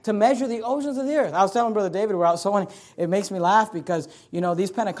hand to measure the oceans of the earth. I was telling Brother David, we're out sowing. It makes me laugh because,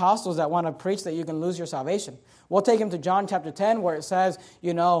 these Pentecostals that want to preach that you can lose your salvation. We'll take him to John chapter 10 where it says,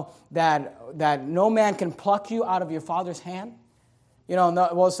 that no man can pluck you out of your Father's hand.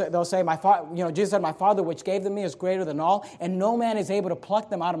 They'll say, my Father, Jesus said, my Father which gave them me is greater than all, and no man is able to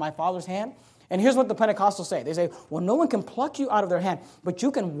pluck them out of my Father's hand. And here's what the Pentecostals say. They say, well, no one can pluck you out of their hand, but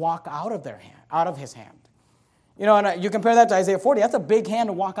you can walk out of their hand, out of his hand. And you compare that to Isaiah 40, that's a big hand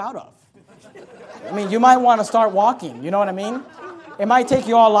to walk out of. I mean, you might want to start walking, you know what I mean? It might take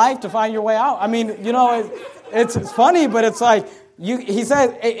you all life to find your way out. I mean, it's funny, but it's like, he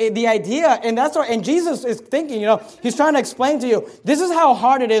said the idea, and that's what, and Jesus is thinking, he's trying to explain to you, this is how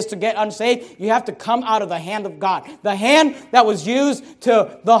hard it is to get unsaved. You have to come out of the hand of God. The hand that was used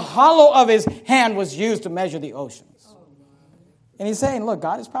the hollow of his hand was used to measure the oceans. And he's saying, look,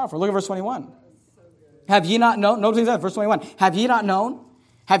 God is powerful. Look at verse 21. Have ye not known? Notice that, verse 21. Have ye not known?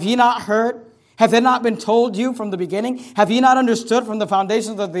 Have ye not heard? Have it not been told you from the beginning? Have ye not understood from the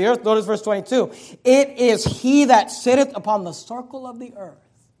foundations of the earth? Notice verse 22. It is he that sitteth upon the circle of the earth.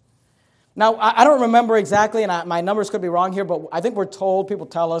 Now, I don't remember exactly, and my numbers could be wrong here, but I think we're told, people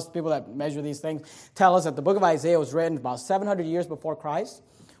tell us, people that measure these things, tell us that the book of Isaiah was written about 700 years before Christ,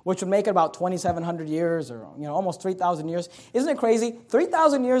 which would make it about 2,700 years or, almost 3,000 years. Isn't it crazy?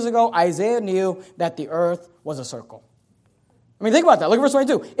 3,000 years ago, Isaiah knew that the earth was a circle. I mean, think about that. Look at verse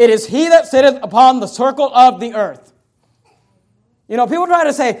 22. It is he that sitteth upon the circle of the earth. People try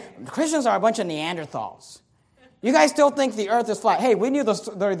to say, Christians are a bunch of Neanderthals. You guys still think the earth is flat. Hey, we knew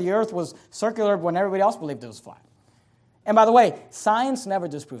the earth was circular when everybody else believed it was flat. And by the way, science never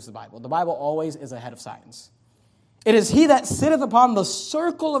disproves the Bible. The Bible always is ahead of science. It is he that sitteth upon the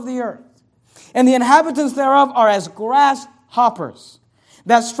circle of the earth, and the inhabitants thereof are as grasshoppers,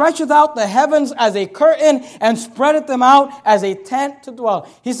 that stretcheth out the heavens as a curtain and spreadeth them out as a tent to dwell.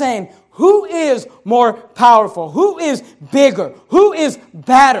 He's saying, who is more powerful? Who is bigger? Who is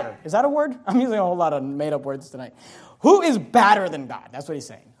badder? Is that a word? I'm using a whole lot of made-up words tonight. Who is badder than God? That's what he's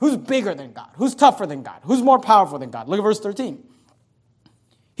saying. Who's bigger than God? Who's tougher than God? Who's more powerful than God? Look at verse 13.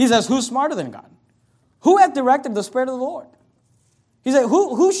 He says, who's smarter than God? Who hath directed the Spirit of the Lord? He said,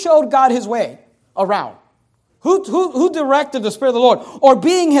 who showed God his way around? Who directed the Spirit of the Lord? Or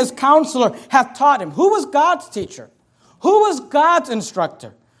being his counselor hath taught him? Who was God's teacher? Who was God's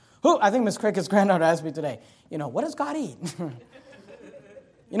instructor? I think Miss Cricket's granddaughter asked me today, what does God eat?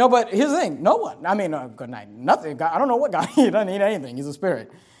 But here's the thing, no one. I mean, good night, nothing. God, I don't know what God eats. He doesn't eat anything. He's a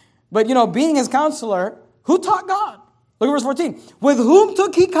spirit. But, being his counselor, who taught God? Look at verse 14. With whom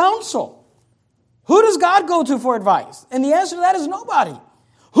took he counsel? Who does God go to for advice? And the answer to that is nobody.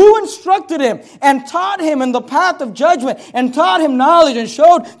 Who instructed him and taught him in the path of judgment and taught him knowledge and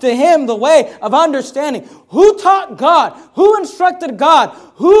showed to him the way of understanding? Who taught God? Who instructed God?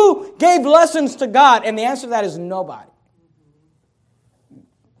 Who gave lessons to God? And the answer to that is nobody.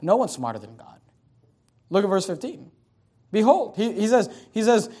 No one's smarter than God. Look at verse 15. Behold, he says,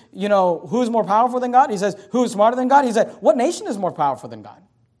 who's more powerful than God? He says, who is smarter than God? He said, what nation is more powerful than God?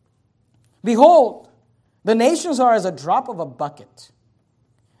 Behold, the nations are as a drop of a bucket,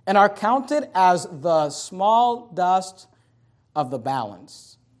 and are counted as the small dust of the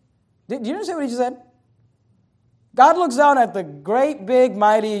balance. Did you understand what he just said? God looks down at the great, big,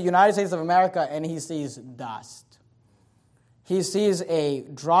 mighty United States of America, and he sees dust. He sees a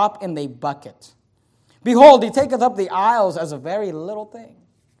drop in the bucket. Behold, he taketh up the isles as a very little thing.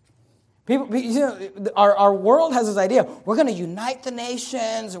 People, our world has this idea, we're going to unite the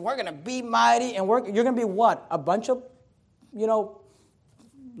nations, and we're going to be mighty, and you're going to be what? A bunch of,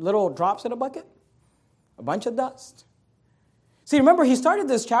 little drops in a bucket? A bunch of dust? See, remember, he started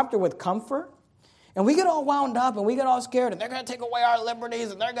this chapter with comfort, and we get all wound up, and we get all scared, and they're going to take away our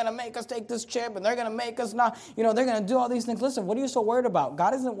liberties, and they're going to make us take this chip, and they're going to make us not, they're going to do all these things. Listen, what are you so worried about?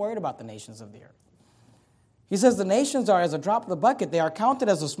 God isn't worried about the nations of the earth. He says the nations are as a drop of the bucket. They are counted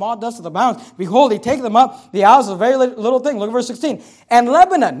as a small dust of the balance. Behold, he take them up. The isles is a very little thing. Look at verse 16. And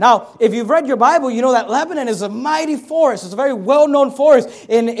Lebanon. Now, if you've read your Bible, you know that Lebanon is a mighty forest. It's a very well-known forest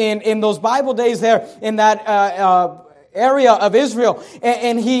in those Bible days there in that area of Israel,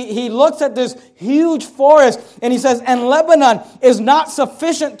 and he looks at this huge forest, and he says, and Lebanon is not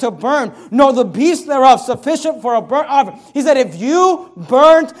sufficient to burn, nor the beasts thereof sufficient for a burnt offering. He said, if you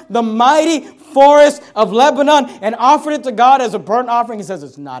burnt the mighty forest of Lebanon and offered it to God as a burnt offering, he says,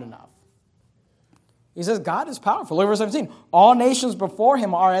 it's not enough. He says, God is powerful. Look at verse 17. All nations before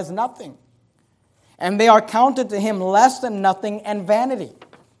him are as nothing, and they are counted to him less than nothing and vanity.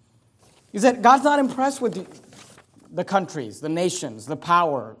 He said, God's not impressed with the countries, the nations, the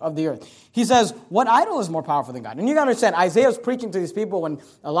power of the earth. He says, what idol is more powerful than God? And you got to understand, Isaiah's preaching to these people when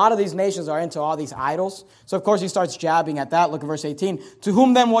a lot of these nations are into all these idols. So, of course, he starts jabbing at that. Look at verse 18. To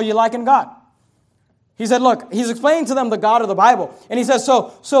whom then will you liken God? He said, look, he's explaining to them the God of the Bible. And he says,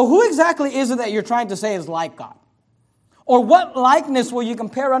 so who exactly is it that you're trying to say is like God? Or what likeness will you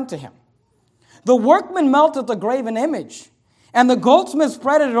compare unto him? The workman melteth the graven image, and the goldsmith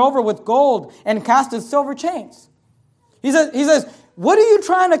spreaded it over with gold and casted silver chains. He says, what are you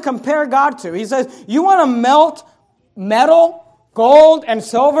trying to compare God to? He says, you want to melt metal, gold, and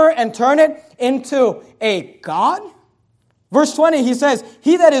silver and turn it into a God? Verse 20, he says,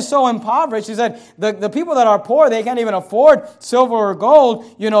 he that is so impoverished, he said, the people that are poor, they can't even afford silver or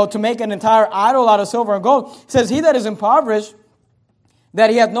gold, to make an entire idol out of silver and gold. He says, he that is impoverished, that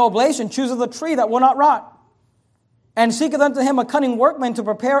he hath no oblation, chooseth a tree that will not rot, and seeketh unto him a cunning workman to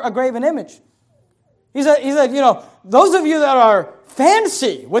prepare a graven image. He said, those of you that are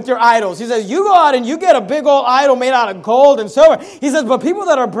fancy with your idols, he says, you go out and you get a big old idol made out of gold and silver. He says, but people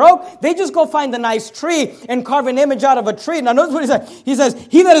that are broke, they just go find a nice tree and carve an image out of a tree. Now notice what he said. He says,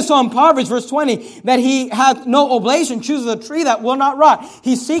 he that is so impoverished, verse 20, that he hath no oblation, chooses a tree that will not rot.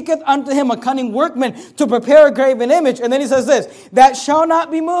 He seeketh unto him a cunning workman to prepare a graven image. And then he says this, that shall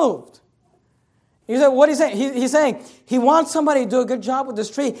not be moved. He said, what he's saying? He's saying he wants somebody to do a good job with this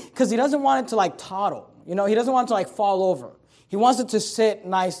tree because he doesn't want it to toddle. He doesn't want it to fall over. He wants it to sit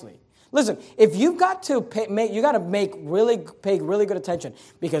nicely. Listen, if you've got to pay really good attention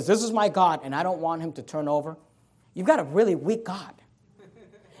because this is my God and I don't want him to turn over, you've got a really weak God.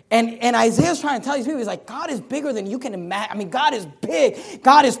 And Isaiah's trying to tell these people, he's like, God is bigger than you can imagine. I mean, God is big.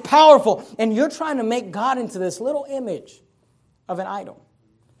 God is powerful. And you're trying to make God into this little image of an idol.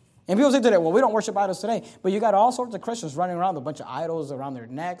 And people say today, well, we don't worship idols today. But you got all sorts of Christians running around with a bunch of idols around their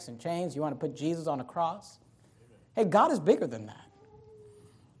necks and chains. You want to put Jesus on a cross? Hey, God is bigger than that.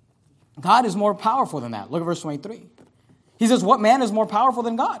 God is more powerful than that. Look at verse 23. He says, what man is more powerful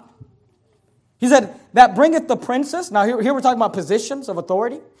than God? He said, that bringeth the princes. Now here we're talking about positions of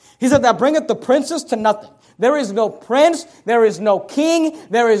authority. He said, that bringeth the princes to nothing. There is no prince, there is no king,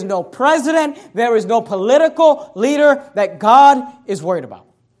 there is no president, there is no political leader that God is worried about.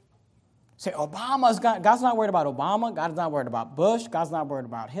 Say, God's not worried about Obama. God's not worried about Bush. God's not worried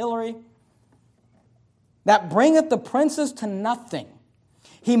about Hillary. That bringeth the princes to nothing.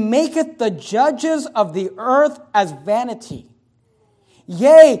 He maketh the judges of the earth as vanity.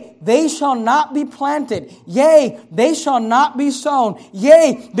 Yea, they shall not be planted. Yea, they shall not be sown.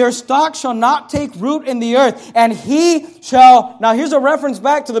 Yea, their stock shall not take root in the earth. And he shall, now here's a reference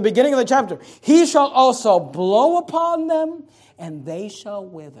back to the beginning of the chapter. He shall also blow upon them, and they shall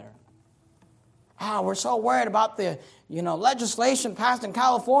wither. We're so worried about the, legislation passed in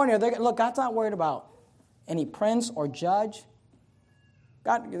California. Look, God's not worried about any prince or judge.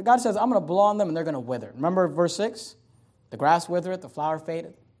 God says, I'm going to blow on them and they're going to wither. Remember verse 6? The grass withereth, the flower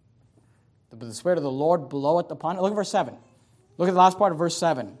fadeth. The Spirit of the Lord bloweth upon it. Look at verse 7. Look at the last part of verse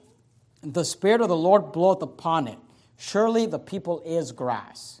 7. The Spirit of the Lord bloweth upon it. Surely the people is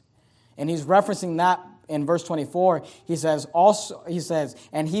grass. And he's referencing that in verse 24. He says,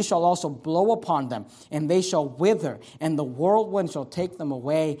 and he shall also blow upon them, and they shall wither, and the whirlwind shall take them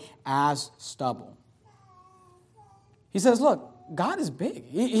away as stubble. He says, look, God is big.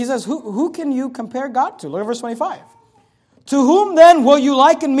 He says, who can you compare God to? Look at verse 25. To whom then will you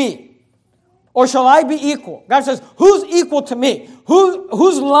liken me? Or shall I be equal? God says, who's equal to me?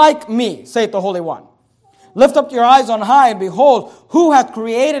 Who's like me, saith the Holy One? Lift up your eyes on high and behold, who hath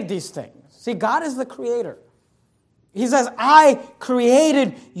created these things? See, God is the creator. He says, I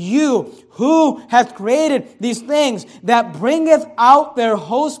created you. Who hath created these things that bringeth out their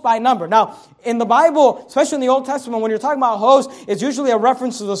host by number? Now, in the Bible, especially in the Old Testament, when you're talking about host, it's usually a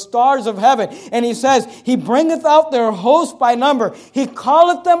reference to the stars of heaven. And he says, he bringeth out their host by number. He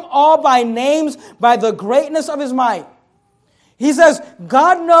calleth them all by names by the greatness of his might. He says,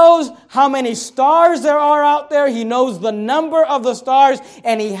 God knows how many stars there are out there. He knows the number of the stars,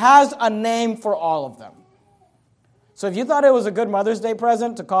 and he has a name for all of them. So if you thought it was a good Mother's Day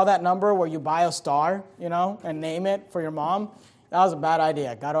present to call that number where you buy a star, and name it for your mom, that was a bad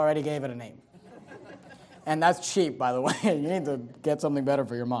idea. God already gave it a name. And that's cheap, by the way. You need to get something better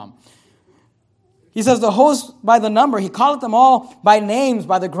for your mom. He says, the host by the number, he calleth them all by names,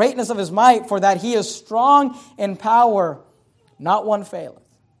 by the greatness of his might, for that he is strong in power, not one faileth.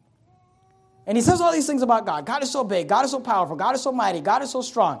 And he says all these things about God. God is so big, God is so powerful, God is so mighty, God is so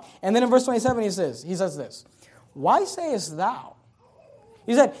strong. And then in verse 27 he says this, why sayest thou?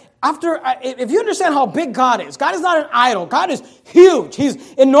 He said, if you understand how big God is not an idol. God is huge.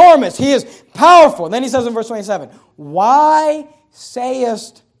 He's enormous. He is powerful. Then he says in verse 27, why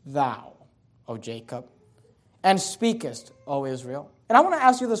sayest thou, O Jacob, and speakest, O Israel? And I want to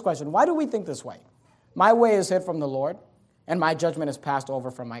ask you this question. Why do we think this way? My way is hid from the Lord, and my judgment is passed over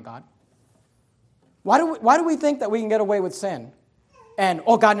from my God. Why do we think that we can get away with sin? And,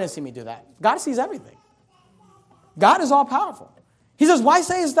 God didn't see me do that. God sees everything. God is all powerful. He says, why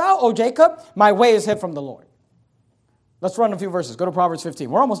sayest thou, O Jacob, my way is hid from the Lord? Let's run a few verses. Go to Proverbs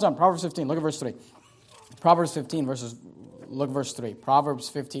 15. We're almost done. Proverbs 15. Look at verse 3. Proverbs 15 look at verse 3. Proverbs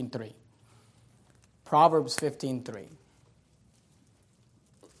 15:3. Proverbs 15:3.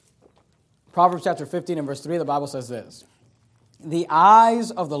 Proverbs chapter 15 and verse 3, the Bible says this. The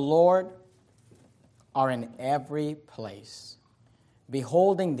eyes of the Lord are in every place,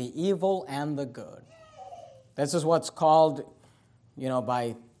 beholding the evil and the good. This is what's called,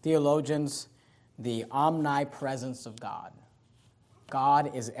 by theologians, the omnipresence of God.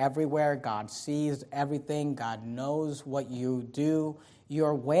 God is everywhere. God sees everything. God knows what you do.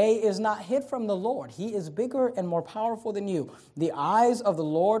 Your way is not hid from the Lord. He is bigger and more powerful than you. The eyes of the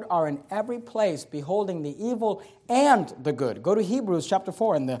Lord are in every place, beholding the evil and the good. Go to Hebrews chapter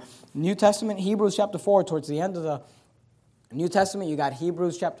 4 in the New Testament. Hebrews chapter 4, towards the end of the New Testament, you got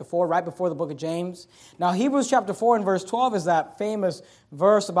Hebrews chapter 4, right before the book of James. Now, Hebrews chapter 4 and verse 12 is that famous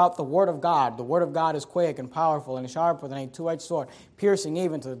verse about the Word of God. The Word of God is quick and powerful and sharper than a two-edged sword, piercing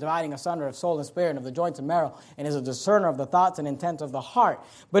even to the dividing asunder of soul and spirit and of the joints and marrow, and is a discerner of the thoughts and intent of the heart.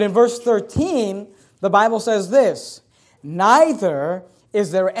 But in verse 13, the Bible says this, neither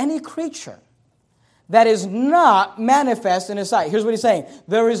is there any creature that is not manifest in his sight. Here's what he's saying.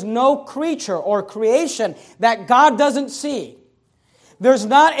 There is no creature or creation that God doesn't see. There's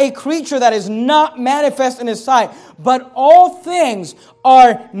not a creature that is not manifest in his sight, but all things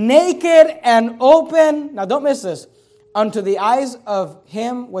are naked and open. Now don't miss this. Unto the eyes of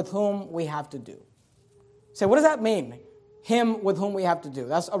him with whom we have to do. Say, what does that mean? Him with whom we have to do.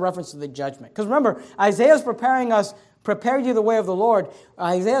 That's a reference to the judgment. Because remember, Isaiah's prepared you the way of the Lord.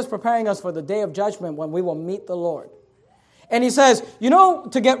 Isaiah is preparing us for the day of judgment when we will meet the Lord. And he says,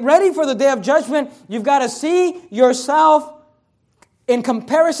 to get ready for the day of judgment, you've got to see yourself in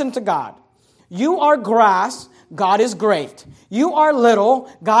comparison to God. You are grass, God is great. You are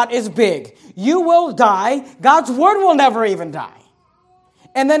little, God is big. You will die, God's word will never even die.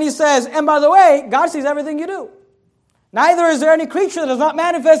 And then he says, and by the way, God sees everything you do. Neither is there any creature that does not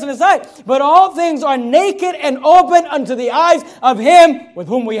manifest in his sight, but all things are naked and open unto the eyes of him with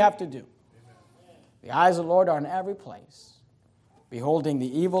whom we have to do. The eyes of the Lord are in every place, beholding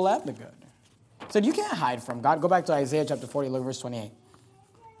the evil and the good. He said, you can't hide from God. Go back to Isaiah chapter 40, look at verse 28.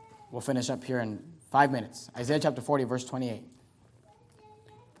 We'll finish up here in 5 minutes. Isaiah chapter 40, verse 28.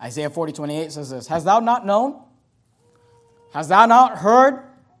 Isaiah 40:28 says this, hast thou not known? Hast thou not heard?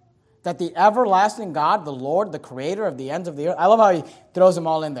 That the everlasting God, the Lord, the creator of the ends of the earth. I love how he throws them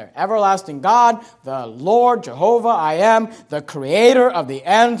all in there. Everlasting God, the Lord, Jehovah, I am, the creator of the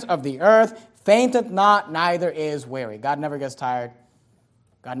ends of the earth, fainteth not, neither is weary. God never gets tired.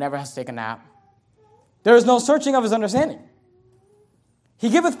 God never has to take a nap. There is no searching of his understanding. He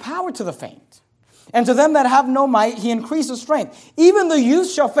giveth power to the faint. And to them that have no might, he increases strength. Even the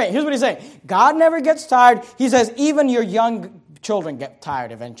youth shall faint. Here's what he's saying. God never gets tired. He says, even your young children get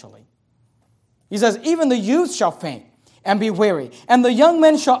tired eventually. He says, even the youth shall faint and be weary, and the young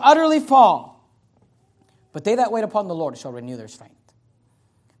men shall utterly fall. But they that wait upon the Lord shall renew their strength.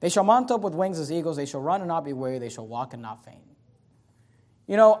 They shall mount up with wings as eagles. They shall run and not be weary. They shall walk and not faint.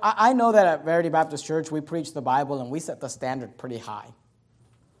 I know that at Verity Baptist Church, we preach the Bible and we set the standard pretty high.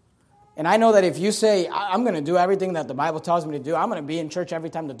 And I know that if you say, I'm going to do everything that the Bible tells me to do, I'm going to be in church every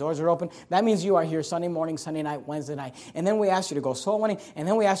time the doors are open, that means you are here Sunday morning, Sunday night, Wednesday night. And then we ask you to go soul winning, and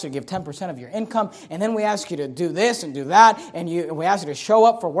then we ask you to give 10% of your income, and then we ask you to do this and do that, and we ask you to show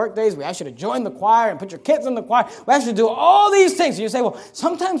up for work days, we ask you to join the choir and put your kids in the choir, we ask you to do all these things. And you say, well,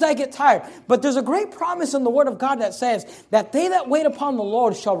 sometimes I get tired. But there's a great promise in the Word of God that says that they that wait upon the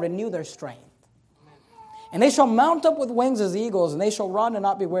Lord shall renew their strength. And they shall mount up with wings as eagles, and they shall run and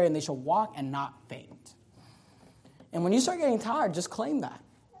not be weary, and they shall walk and not faint. And when you start getting tired, just claim that.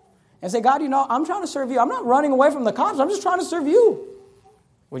 And say, God, I'm trying to serve you. I'm not running away from the cops. I'm just trying to serve you.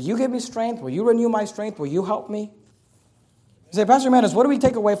 Will you give me strength? Will you renew my strength? Will you help me? You say, Pastor Manis, what do we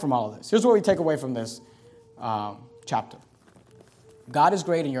take away from all of this? Here's what we take away from this chapter. God is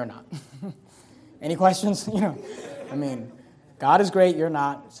great and you're not. Any questions? God is great, you're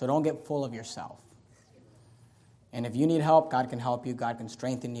not, so don't get full of yourself. And if you need help, God can help you, God can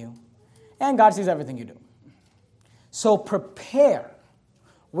strengthen you, and God sees everything you do. So prepare.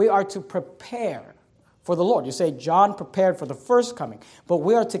 We are to prepare for the Lord. You say, John prepared for the first coming, but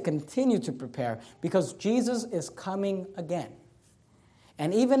we are to continue to prepare because Jesus is coming again.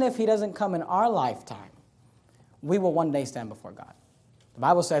 And even if he doesn't come in our lifetime, we will one day stand before God. The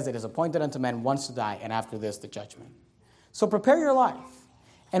Bible says it is appointed unto men once to die, and after this, the judgment. So prepare your life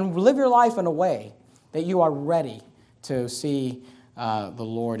and live your life in a way that you are ready to see the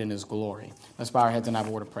Lord in his glory. Let's bow our heads and have a word of prayer.